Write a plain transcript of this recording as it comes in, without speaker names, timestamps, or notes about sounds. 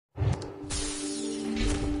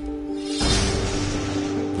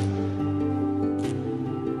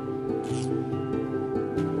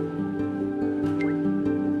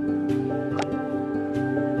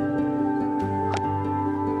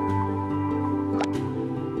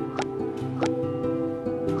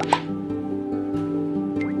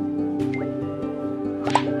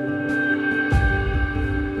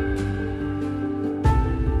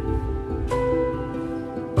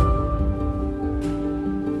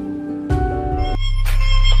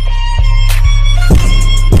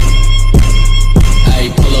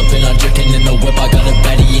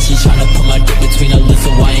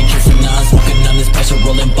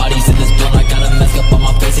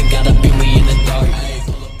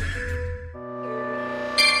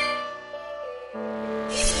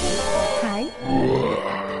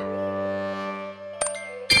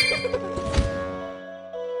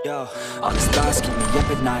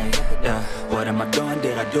am I doing?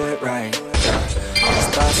 Did I do it right? Yeah. All these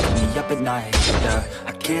thoughts keep me up at night. Yeah.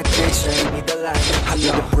 I can't think straight, need the light. I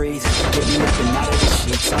need to breathe, get me up and out of the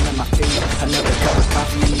sheets. Under my feet, another cup of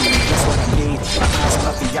coffee and me. That's what I need. My eyes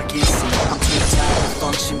puffy, I can't see. I'm too tired to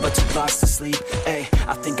function, but too lost to sleep. Ay,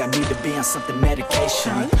 I think I need to be on something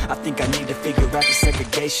medication. I think I need to figure out the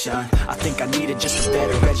segregation. I think I needed just a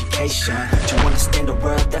better education. To understand a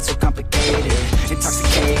world that's so complicated,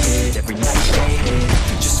 intoxicated, every night faded,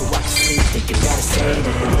 just so I can sleep thinking that it's hated.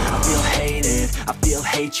 I feel hated, I feel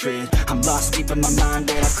hatred. I'm lost deep in my mind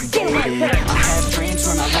that I've created. I have dreams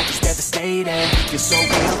when my life is devastated. Feel so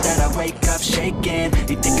real that I wake up shaking.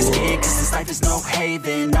 You think it's scared cause this life is no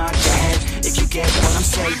haven. Nod your head if you get what I'm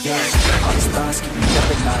saying. All these thoughts keep me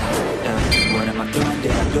up at night. Yeah. What am I doing?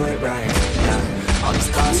 Did I do it right? Yeah. All these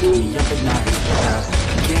thoughts keep me up at night. Yeah.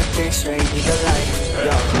 Can't think straight, need the light.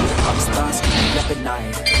 Yo, all these thoughts keep me up at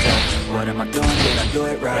night. Yeah. What am I doing? Did I do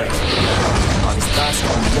it right? Yeah. All these thoughts keep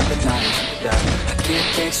me up at night. Yeah. I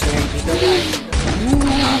can't think straight, need the light.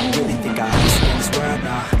 I don't really think I understand this world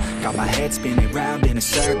now. Got my head spinning round in a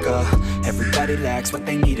circle. Everybody lacks what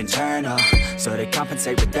they need internal, so they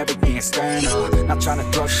compensate with everything external. Not trying to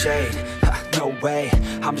throw shade, no way.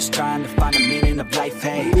 I'm just trying to find a meaning of life,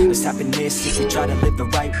 hey. There's happiness if you try to live the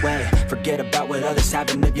right way. Forget about what others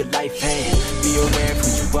have and live your life, hey. Be aware of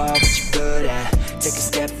who you are, what you're good at. Take a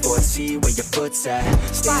step forward, see where your foot's at.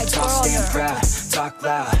 Stand tall, stand proud, talk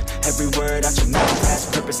loud. Every word out your mouth has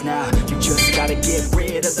purpose now. You just gotta get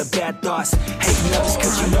rid of the bad thoughts. Hating others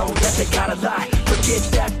cause you know that they gotta lie. Forget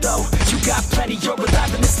that though, you got plenty, you're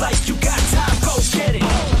alive in this life. You got time, go get it.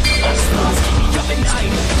 All these thoughts keep me up at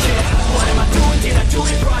night. Yeah, what am I doing? Did I do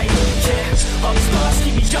it right? Yeah, all these thoughts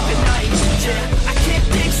keep me up at night. Yeah, I can't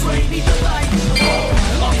think straight, need the light.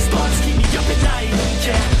 Oh, all these thoughts keep me up at night.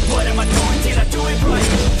 Yeah, what am I doing? Did I do it right?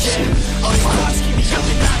 Yeah, all these thoughts keep me up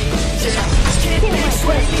at night. Yeah, I can't think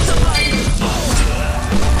straight, need the light.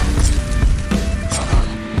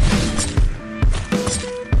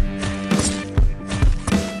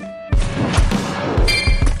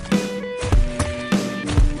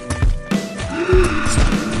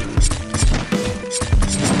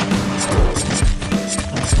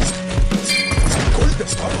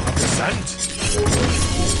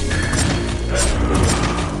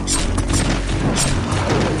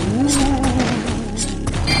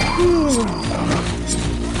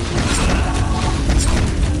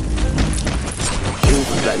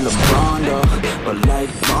 Like LeBron though, but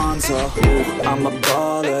like Lonzo. Ooh, I'm a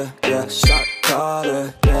baller, yeah, shot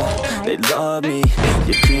caller, yeah. They love me,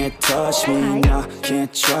 you can't touch me, nah,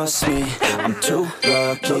 can't trust me. I'm too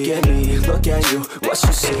lucky. Look at me, look at you, what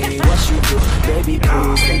you see, what you do. Baby,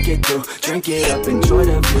 please, think it through, drink it up, enjoy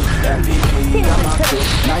the view. MVP, on my crew,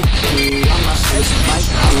 Nike, on my shoes. Might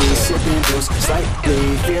be sipping juice,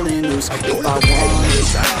 slightly feeling loose. If I want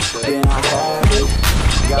it, then I have it.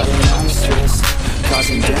 Got a nice wrist,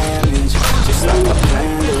 causing damage, just like I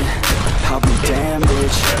planned it. I'll be damn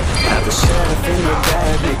bitch. Have a chef in the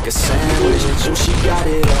bag, make a sandwich. So she got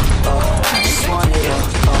it up, I just want it up,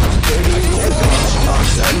 baby,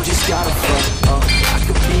 you just gotta fuck, I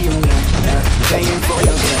could be your man, paying for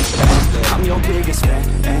your rent, I'm your biggest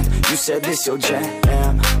fan, and you said this your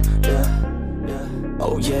jam, yeah.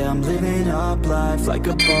 Oh yeah, I'm living up life like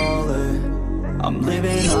a baller. I'm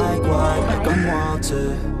living like white, like I'm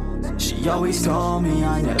Walter. She always told me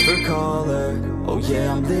I never call her. Oh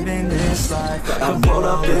yeah, I'm living this life like I roll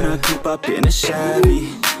up in a coupe, up in a Chevy.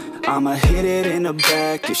 I'ma hit it in the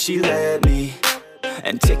back if she let me.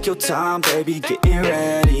 And take your time, baby, getting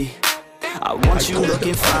ready. I want you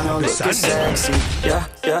looking fine, or looking sexy. Yeah,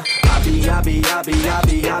 yeah. I be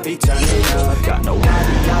turning up. Got no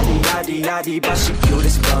ID, but she cute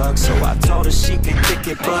as fuck. So I told her she could kick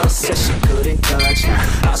it, but said she couldn't touch.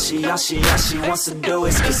 All she wants to do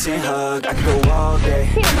is kiss and hug. I could go all day,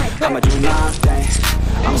 I'ma do my thing.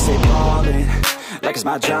 I'ma stay ballin', like it's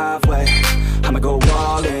my driveway. I'ma go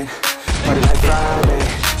all in, party like Friday.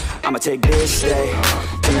 I'ma take this day,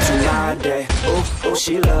 turn it to my day. Oh,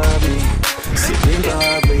 she love me, sipping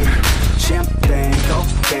bubbly, champagne,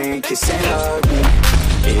 cocaine, kiss and hug me.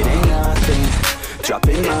 It ain't nothing,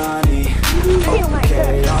 dropping money.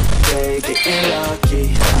 Okay, all day, getting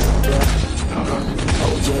lucky. Yeah.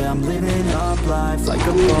 Oh yeah, I'm living up life like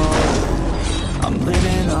a baller. I'm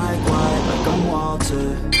living like white, like I'm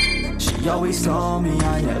Walter. She always told me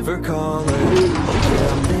I never call her. Oh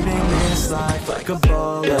yeah, I'm living this life like a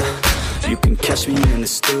baller. Yeah. You can catch me in the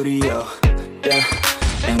studio, yeah.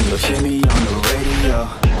 And you'll hear me on the radio,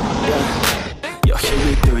 yeah. You'll hear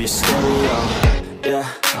me through your stereo, yeah.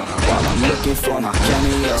 While I'm looking for my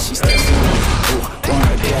cameo, she's texting me, ooh,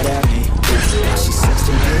 wanna get at me, ooh, yeah, she's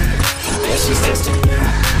texting me, yeah, she's texting me.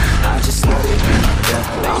 I just let it be,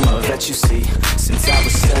 yeah, I'ma let you see. Since I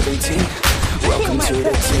was 17, welcome to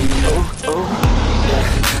the team, ooh, ooh,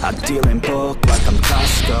 yeah. I deal in bulk like I'm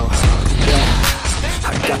Costco, yeah.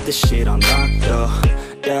 I got this shit on lock though,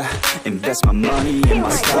 yeah. Invest my money in my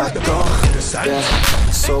stock, oh, yeah.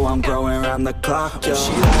 So I'm growing around the clock, yo.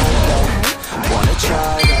 She like that, wanna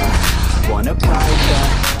try that, wanna bite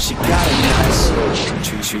that. She got a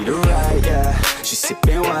nice, treat her right, yeah. She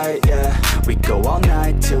sipping white, yeah. We go all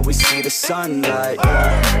night till we see the sunlight,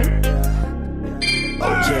 yeah. Oh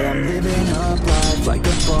yeah, I'm living up life like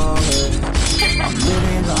a baller. I'm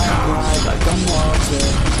living life like I'm Walter.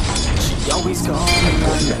 She always call me,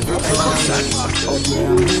 I never call her. Oh yeah,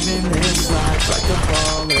 I'm living this life like a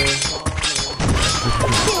baller.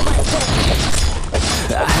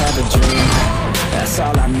 I have a dream, that's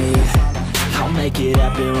all I need. I'll make it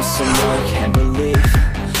happen with some work and belief.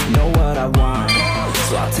 Know what I want,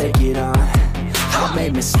 so I'll take it on. I've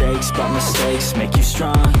made mistakes, but mistakes make you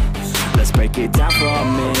strong. Let's break it down for a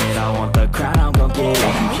minute. I want the crown, I'm gon' get it.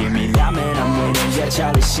 You hear me loud, man, I'm winning. Yeah,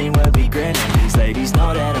 Charlie Sheen will be grinning. These ladies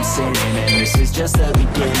know that I'm sinning, and this is just the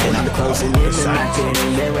beginning. I'm closing in the night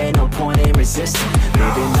inning. There ain't no point in resisting.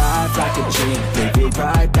 Living life like a dream, live it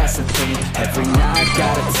right, that's the thing. Every night,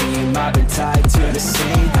 got a team, I've been tied to the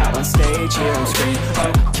scene. Out on stage, here I'm screaming,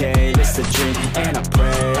 okay, it's a dream. And I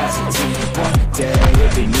pray as a team, one day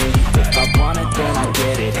it'll be me. If I want it, then I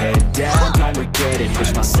get it. Head down, don't regret it.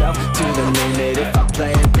 Push myself to the limit. If I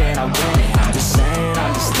play it, then I win it. I'm just saying,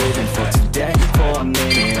 I'm just living for today. For a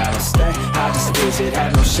minute, I don't stay, I just visit.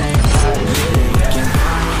 Have no shame, I admit it. Looking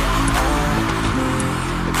right at me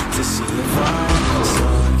to see if I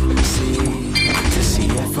succeed, to see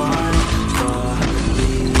if I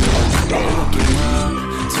believe. They're looking up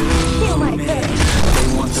to me. They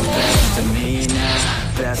want the best of me now.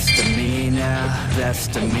 Best of me now,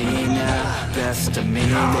 best of me now, best of me.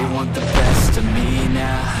 They want the best of me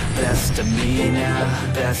now, best of me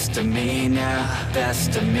now, best of me now,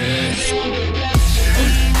 best of me.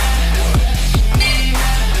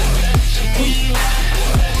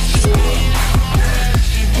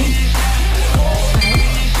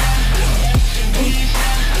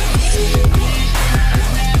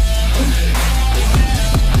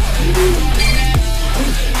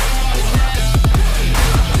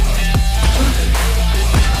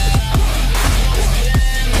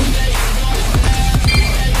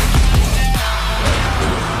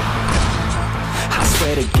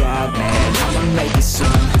 To God, man, I'ma make it soon.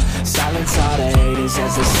 Silence all the haters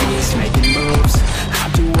as they see us making moves.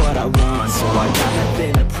 I do what I want, so I got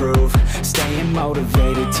nothing to prove. Staying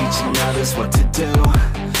motivated, teaching others what to do.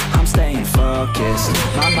 I'm staying focused,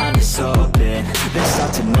 my mind is open. They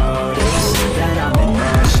start to notice that I'm in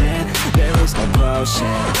motion. There is no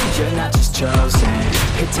potion, you're not just chosen.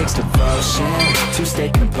 It takes devotion to stay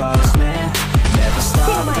composed, man. Never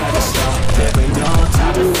stop, never stop, there ain't no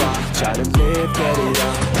time to fall. Try to live, get it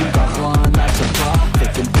up, you got one life to fall.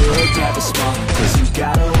 Thinking big, never small, cause you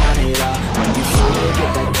gotta want it all. When you finally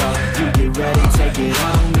get that call, you get ready, take it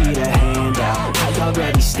on. Need a hand out, I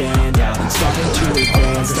already stand out. Starting to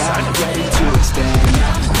advance now, ready to expand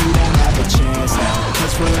now. You don't have a chance now,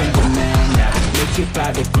 cause we're in demand now. Make it by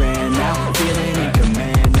the grand now, feeling in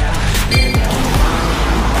command now.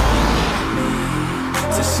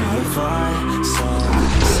 To see if I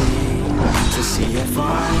succeed, to see if I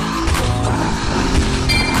believe.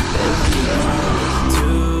 To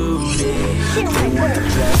me, they want the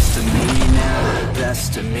best of me now,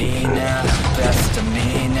 best of me now, best of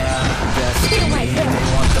me now, best of me. They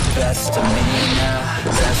want the best of me now,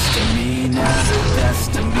 best of me now,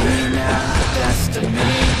 best of me now, best of me.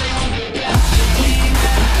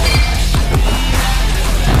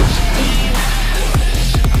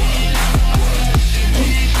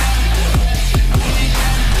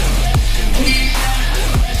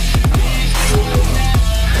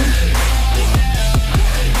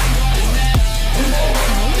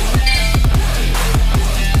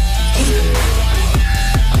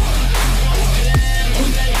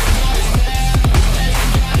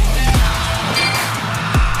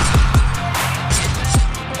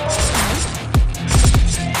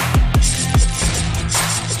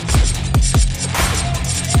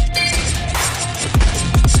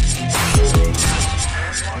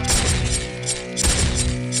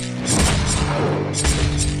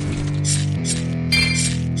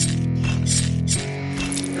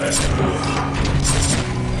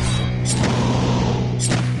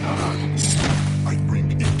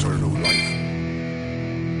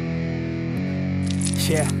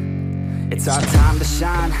 It's our time to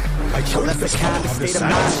shine. Yo, that's the kind of state of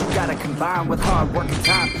mind you gotta combine with hard work and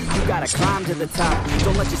time. You gotta climb to the top.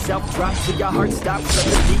 Don't let yourself drop till your heart stops. Let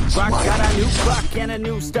the beat rock. Got a new clock and a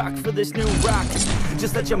new stock for this new rock.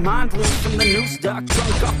 Just let your mind loose from the new stock.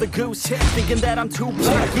 Drunk off the goose, thinking that I'm too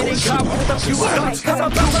black. Getting caught with a few thoughts, cause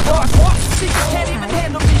I'm about to rock. See, you can't even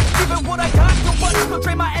handle me. Even what I got, nobody's gonna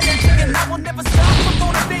drain my energy. And I will never stop. I'm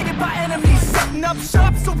motivated by enemies. Setting up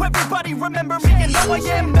shop so everybody remember me. And no, I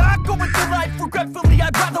am not going through life regretfully.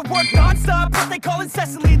 I'd rather work non-stop, what they call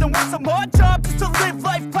incessantly, than work some odd job just to live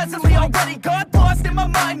life pleasantly. Already got lost in my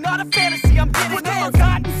mind, not a fantasy. I'm getting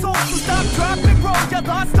ill-gotten souls, so stop, drop, and roll. You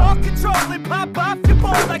lost all control and pop off your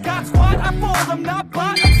ball. I got squat, I fall, I'm not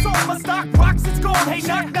bought, I'm sold. My stock rocks, it's gold. Hey,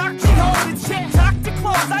 knock, knock, she holding shit, talk to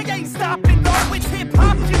close. I ain't stopping, no, it's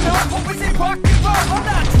hip-hop, you know. Or is it rock and roll? I'm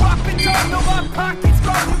not dropping, don't know my pockets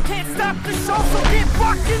grow. You can't stop the show, so get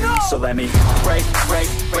rockin' up. So let me break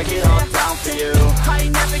it all down for you. I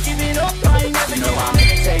ain't never giving up, I ain't never giving up.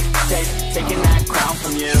 Taking that crown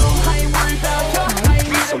from you. I ain't worried about you, I ain't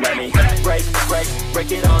never. So let me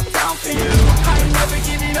break it all down for you. I ain't never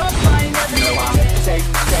giving up, I ain't never giving up.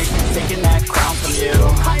 Taking that crown from you.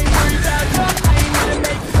 I ain't worried about you, I ain't never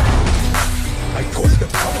make.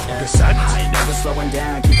 I ain't never slowing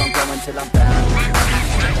down, keep on going till I'm found.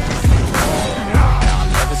 I'm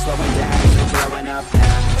never slowing down, keep blowing up now.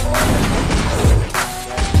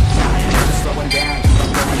 I ain't never slowing down, keep on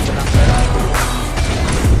going till I'm found.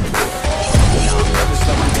 I'm never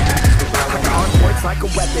slowing down, keep blowing up. Words like a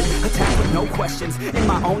weapon, attack with no questions. In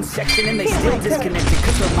my own section and they still disconnected,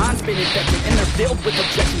 cause their mind's been infected and they're filled with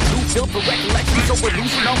objections. Too filled for recollection, so we're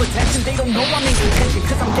losing all attention. They don't know I'm in contention,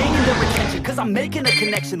 cause I'm gaining their attention, cause I'm making a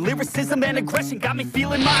connection. Lyricism and aggression got me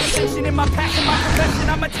feeling my ascension. In my passion, my profession,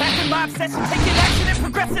 I'm attacking my obsession, taking action and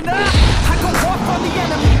progressing. I go off on the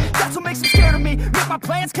enemy, that's what makes them scared of me. Make my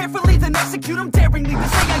plans carefully, then execute them daringly. They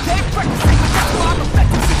say I can't practice, that's why I'm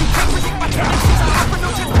effective. So you can't predict my tendencies, I offer no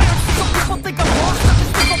transparency. Some people think I'm lost, I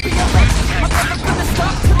just think I'll be alright. I'm never gonna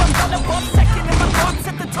stop till I'm one above second. And my thoughts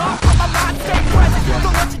at the top, on my mind stay present.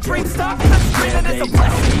 Don't let your dreams stop, that's treated as a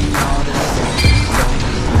blessing.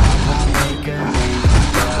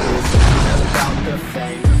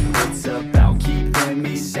 It's about keeping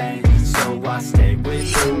me sane, so I stay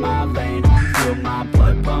within my lane. Feel my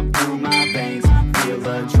blood pump through my veins, feel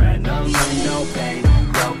adrenaline, no pain.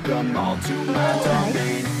 Welcome all to my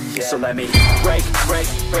domain. So let me break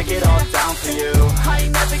it all down for you. I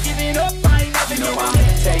ain't never giving up, I ain't never giving up. I'm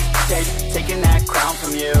taking that crown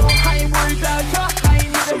from you. I ain't worried about you, I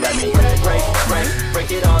ain't never. So let me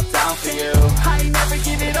break it all down for you. I ain't never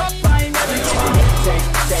giving up, I ain't never giving up.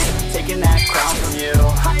 I'm taking that crown from you.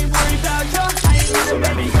 I ain't worried about you, I ain't never. So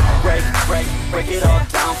let me break it all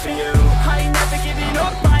down for you. I ain't never giving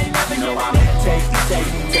up, I ain't never giving up. I'm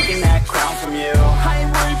taking that crown from you. I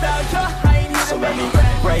ain't worried about you, I ain't never. So let me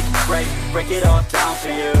break it all down for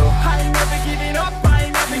you. I ain't never giving up, I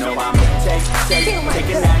ain't never giving up. I'm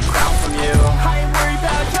taking that crown.